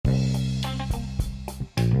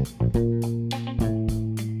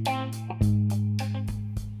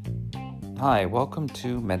Hi, welcome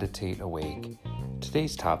to Meditate Awake.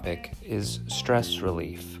 Today's topic is stress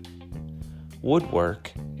relief.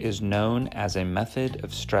 Woodwork is known as a method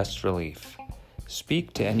of stress relief.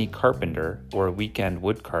 Speak to any carpenter or weekend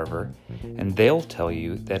woodcarver, and they'll tell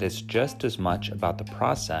you that it's just as much about the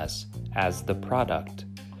process as the product.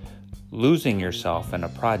 Losing yourself in a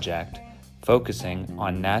project, focusing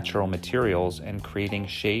on natural materials and creating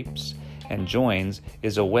shapes and joins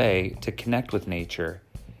is a way to connect with nature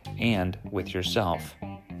and with yourself.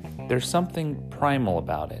 There's something primal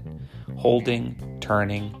about it. Holding,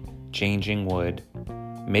 turning, changing wood,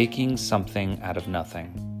 making something out of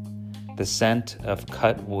nothing. The scent of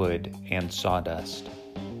cut wood and sawdust.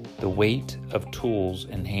 The weight of tools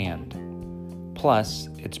in hand. Plus,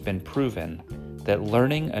 it's been proven that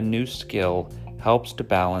learning a new skill helps to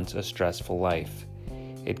balance a stressful life.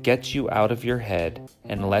 It gets you out of your head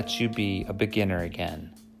and lets you be a beginner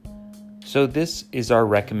again. So this is our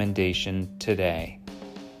recommendation today.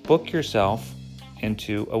 Book yourself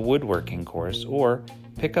into a woodworking course or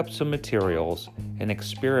pick up some materials and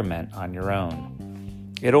experiment on your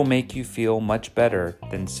own. It'll make you feel much better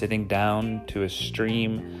than sitting down to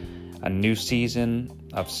stream a new season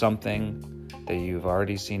of something that you've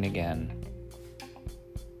already seen again.